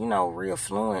not, you know, real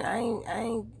fluent. I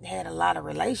ain't had a lot of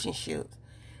relationships.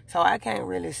 So I can't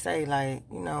really say, like,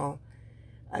 you know,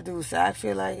 I do. So I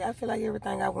feel like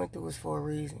everything I went through was for a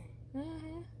reason.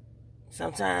 Mm-hmm.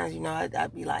 Sometimes, you know,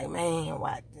 I'd be like, man,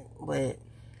 why? But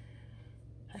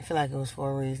I feel like it was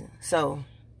for a reason. So,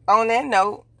 on that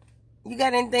note, you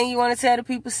got anything you want to tell the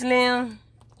people, Slim?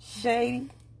 Shady?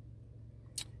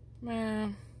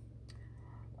 Man,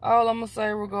 all I'm going to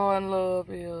say regarding love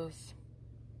is,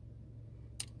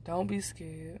 don't be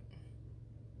scared.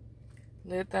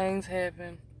 Let things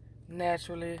happen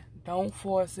naturally. Don't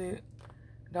force it.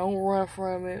 Don't run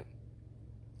from it.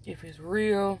 If it's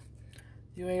real,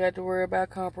 you ain't got to worry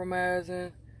about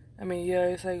compromising. I mean, yeah,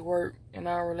 it take work in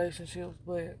our relationships,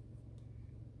 but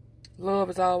love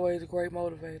is always a great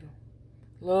motivator.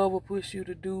 Love will push you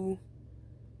to do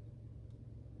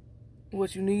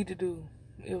what you need to do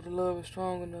if the love is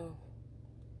strong enough.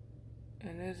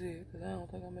 And that's it, because I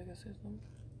don't think I'm making sense.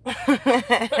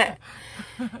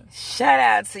 Shout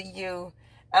out to you.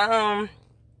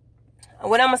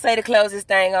 What I'm going to say to close this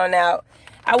thing on out,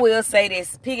 I will say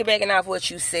this, piggybacking off what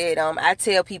you said. I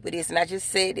tell people this, and I just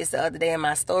said this the other day in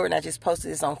my story, and I just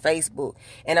posted this on Facebook.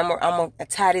 And I'm going to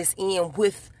tie this in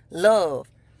with love.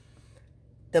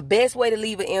 The best way to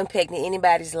leave an impact in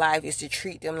anybody's life is to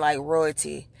treat them like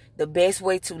royalty. The best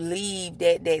way to leave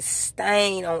that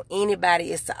stain on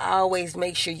anybody is to always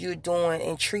make sure you're doing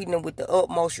and treating them with the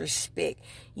utmost respect.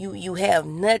 You have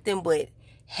nothing but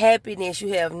happiness.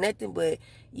 You have nothing but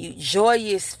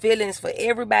joyous feelings for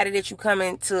everybody that you come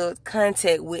into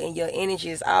contact with, and your energy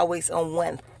is always on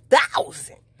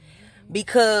 1,000.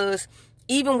 Because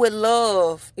even with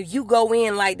love, if you go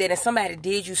in like that and somebody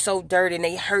did you so dirty and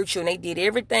they hurt you and they did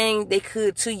everything they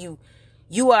could to you,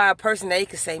 you are a person that they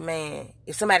could say, man,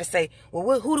 if somebody say,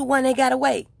 well, who the one that got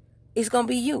away? It's going to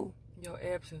be you. Your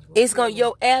absence.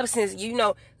 Your absence, you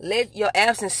know, let your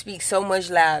absence speak so much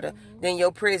louder than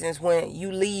your presence when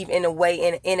you leave in a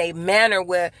way, in a manner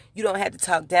where you don't have to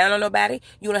talk down on nobody.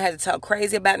 You don't have to talk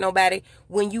crazy about nobody.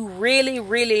 When you really,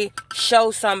 really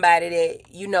show somebody that,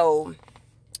 you know,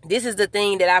 this is the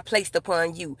thing that I placed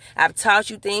upon you. I've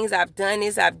taught you things. I've done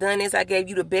this. I gave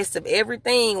you the best of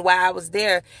everything while I was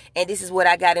there. And this is what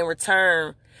I got in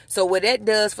return. So what that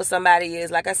does for somebody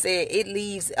is, like I said, it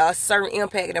leaves a certain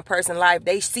impact in a person's life.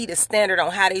 They see the standard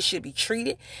on how they should be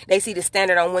treated. They see the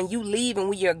standard on when you leave and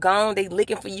when you're gone, they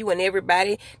looking for you and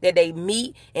everybody that they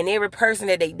meet, and every person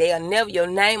that they'll never, your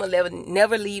name will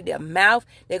never leave their mouth.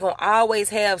 They're going to always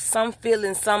have some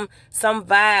feeling, some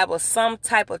vibe or some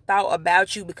type of thought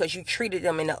about you because you treated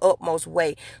them in the utmost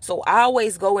way. So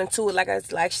always go into it,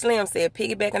 like Slim said,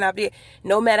 piggybacking off there,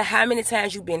 no matter how many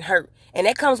times you've been hurt. And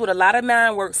that comes with a lot of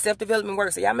mind work self-development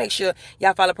work. So y'all make sure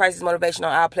y'all follow Price's Motivation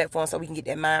on our platform so we can get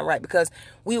that mind right, because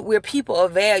we're people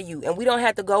of value, and we don't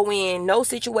have to go in no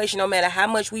situation, no matter how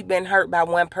much we've been hurt by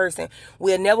one person.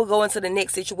 We'll never go into the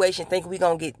next situation thinking we're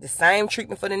going to get the same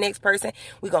treatment for the next person.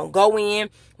 We're going to go in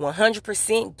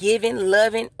 100% giving,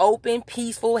 loving, open,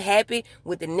 peaceful, happy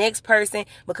with the next person,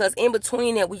 because in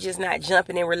between that, we just not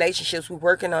jumping in relationships. We're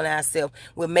working on ourselves.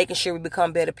 We're making sure we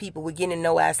become better people. We're getting to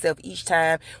know ourselves each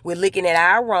time. We're looking at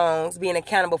our wrongs, being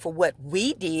accountable for what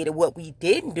we did and what we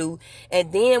didn't do,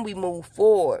 and then we move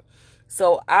forward.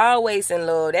 So always in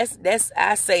love, that's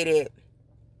I say that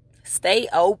stay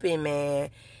open, man.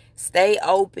 Stay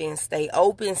open, stay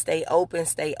open, stay open,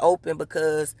 stay open,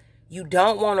 because you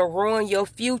don't want to ruin your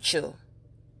future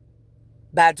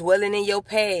by dwelling in your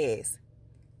past.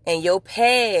 And your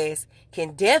past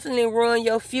can definitely ruin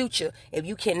your future if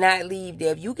you cannot leave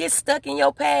there. If you get stuck in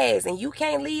your past and you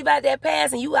can't leave out that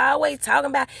past, and you always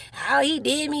talking about how he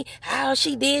did me, how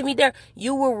she did me there,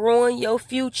 you will ruin your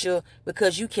future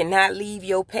because you cannot leave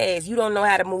your past. You don't know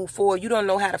how to move forward. You don't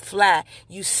know how to fly.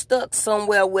 You stuck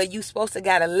somewhere where you supposed to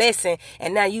got a lesson,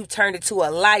 and now you've turned it to a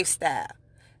lifestyle.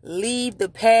 Leave the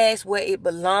past where it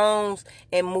belongs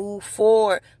and move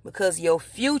forward, because your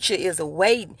future is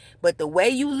awaiting. But the way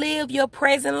you live your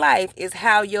present life is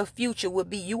how your future will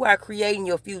be. You are creating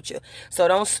your future. So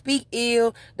don't speak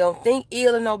ill. Don't think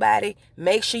ill of nobody.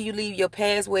 Make sure you leave your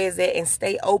past where it's at and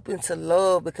stay open to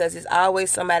love, because there's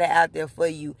always somebody out there for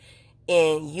you.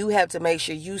 And you have to make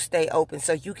sure you stay open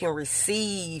so you can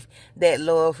receive that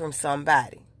love from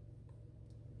somebody.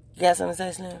 You got something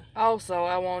to say, Slim? Also,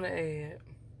 I want to add,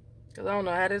 because I don't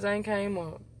know how this ain't came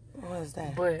up. What is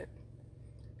that? But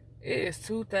it is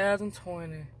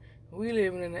 2020. We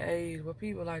living in an age where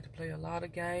people like to play a lot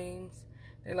of games.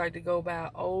 They like to go by an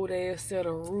old ass set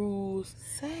of rules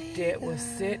that was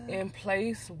set in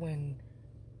place when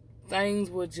things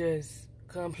were just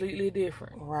completely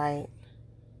different. Right.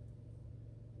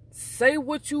 Say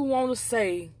what you want to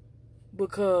say,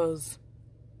 because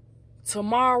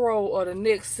tomorrow or the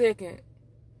next second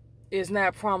is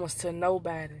not promised to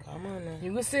nobody. Come on now.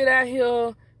 You can sit out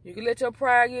here, you can let your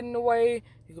pride get in the way,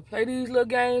 you can play these little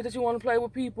games that you want to play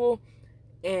with people,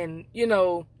 and, you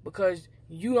know, because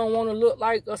you don't want to look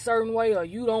like a certain way or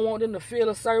you don't want them to feel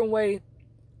a certain way,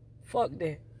 fuck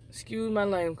that. Excuse my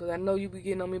language, because I know you be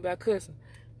getting on me about cussing.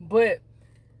 But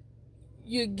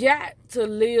you got to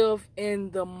live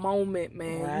in the moment,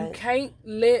 man. Right. You can't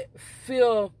let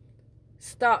fear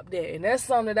stop that. And that's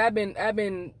something that I've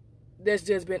been that's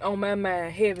just been on my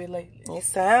mind heavy lately. It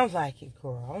sounds like it,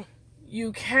 girl.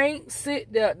 You can't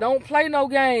sit there. Don't play no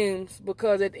games,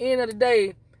 because at the end of the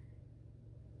day,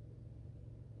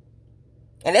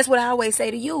 and that's what I always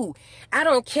say to you, I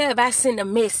don't care if I send a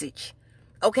message,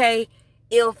 okay?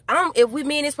 If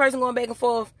me and this person going back and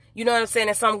forth, you know what I'm saying,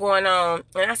 there's something going on,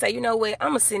 and I say, you know what,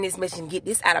 I'm going to send this message and get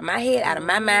this out of my head, out of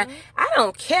my mind. I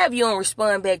don't care if you don't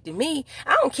respond back to me.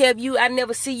 I don't care if I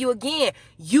never see you again.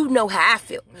 You know how I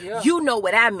feel. Yeah. You know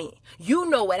what I meant. You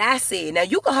know what I said. Now,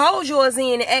 you can hold yours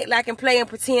in and act like and play and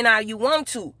pretend all you want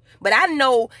to, but I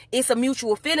know it's a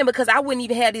mutual feeling, because I wouldn't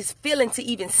even have this feeling to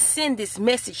even send this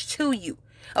message to you.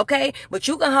 Okay, but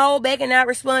you can hold back and not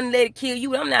respond and let it kill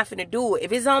you. I'm not finna do it.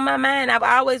 If it's on my mind, I've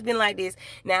always been like this.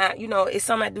 Now, you know, it's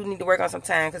something I do need to work on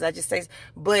sometimes, because I just say,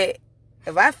 but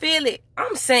if I feel it,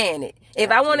 I'm saying it.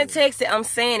 If I want to text it, I'm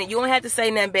saying it. You don't have to say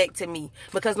nothing back to me,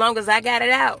 because long as I got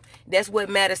it out, that's what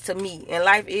matters to me. And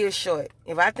life is short.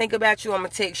 If I think about you, I'm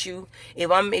gonna text you.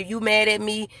 If you mad at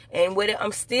me and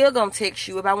I'm still gonna text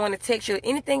you. If I want to text you,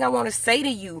 anything I want to say to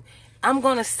you, I'm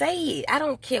going to say it. I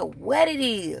don't care what it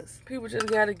is. People just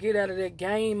got to get out of that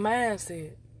game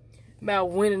mindset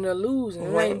about winning or losing.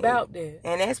 It ain't about that.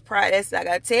 And that's pride. That's like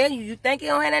I tell you, you think it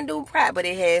don't have nothing to do with pride, but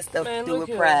it has stuff to do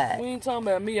with pride. We ain't talking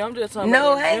about me. I'm just talking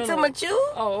about I ain't talking about you.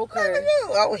 Oh, okay.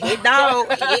 Oh, hit dog.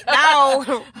 Hit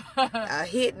dog. I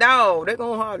hit dog. They're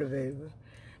going harder, baby.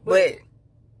 But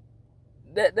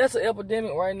that's an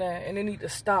epidemic right now, and they need to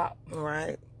stop.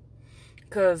 Right.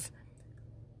 Because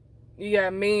you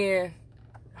got men,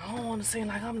 I don't want to seem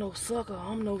like I'm no sucker,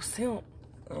 I'm no simp.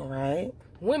 Right.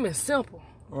 Women simple.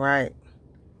 Right.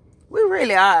 We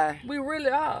really are. We really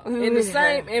are.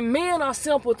 And men are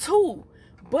simple too.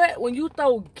 But when you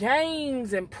throw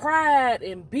games and pride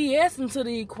and BS into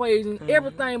the equation,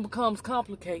 everything becomes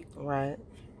complicated. Right.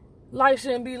 Life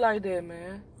shouldn't be like that,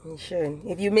 man. You shouldn't.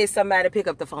 If you miss somebody, pick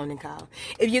up the phone and call.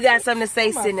 If you got something to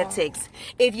say, send a text.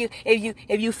 If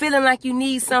you feeling like you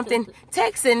need something,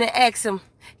 text and ask them,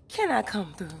 can I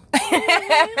come through?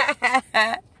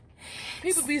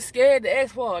 People be scared to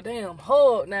ask for a damn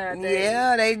hug nowadays.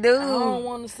 Yeah, they do. I don't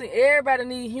want to see. Everybody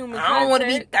need human contact. I don't want to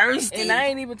be thirsty. And I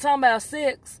ain't even talking about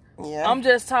sex. Yeah. I'm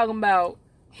just talking about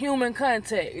human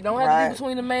contact. It don't have to be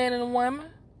between a man and a woman.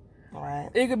 Right.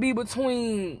 It could be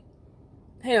between,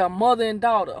 hell, mother and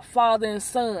daughter, father and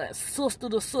son, sister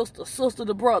to sister, sister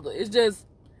to brother. It's just,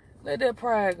 let that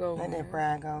pride go. Let that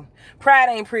pride go. Pride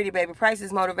ain't pretty, baby. Price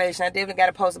is motivation. I definitely got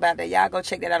a post about that. Y'all go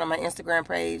check that out on my Instagram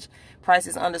page.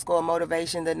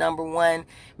 Prices_motivation, the number 1.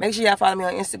 Make sure y'all follow me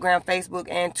on Instagram, Facebook,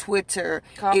 and Twitter.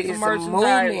 It is a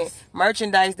movement.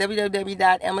 Merchandise,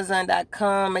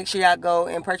 www.amazon.com. Make sure y'all go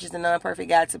and purchase the Non-Perfect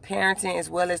Guide to Parenting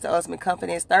as well as the Ultimate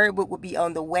Confidence. Third book will be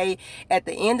on the way at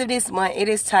the end of this month. It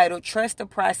is titled Trust the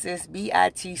Process,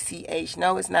 BITCH.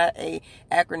 No, it's not a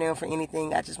acronym for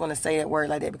anything. I just want to say that word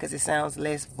like that because it sounds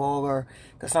less vulgar,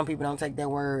 because some people don't take that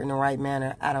word in the right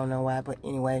manner. I don't know why, but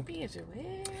anyway.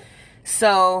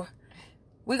 So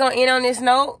we're going to end on this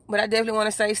note, but I definitely want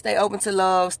to say stay open to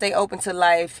love, stay open to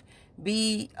life,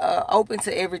 be open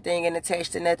to everything and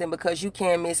attached to nothing, because you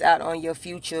can miss out on your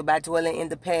future by dwelling in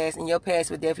the past, and your past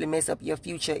will definitely mess up your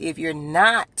future if you're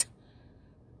not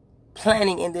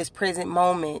planning in this present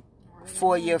moment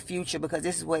for your future, because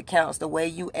this is what counts. The way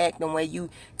you act, the way you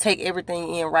take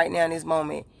everything in right now in this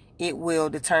moment, it will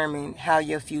determine how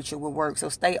your future will work. So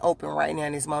stay open right now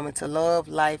in this moment to love,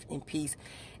 life, and peace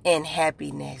and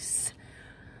happiness.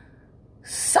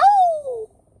 So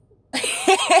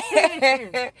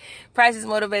Price is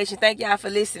motivation. Thank y'all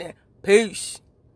for listening. Peace.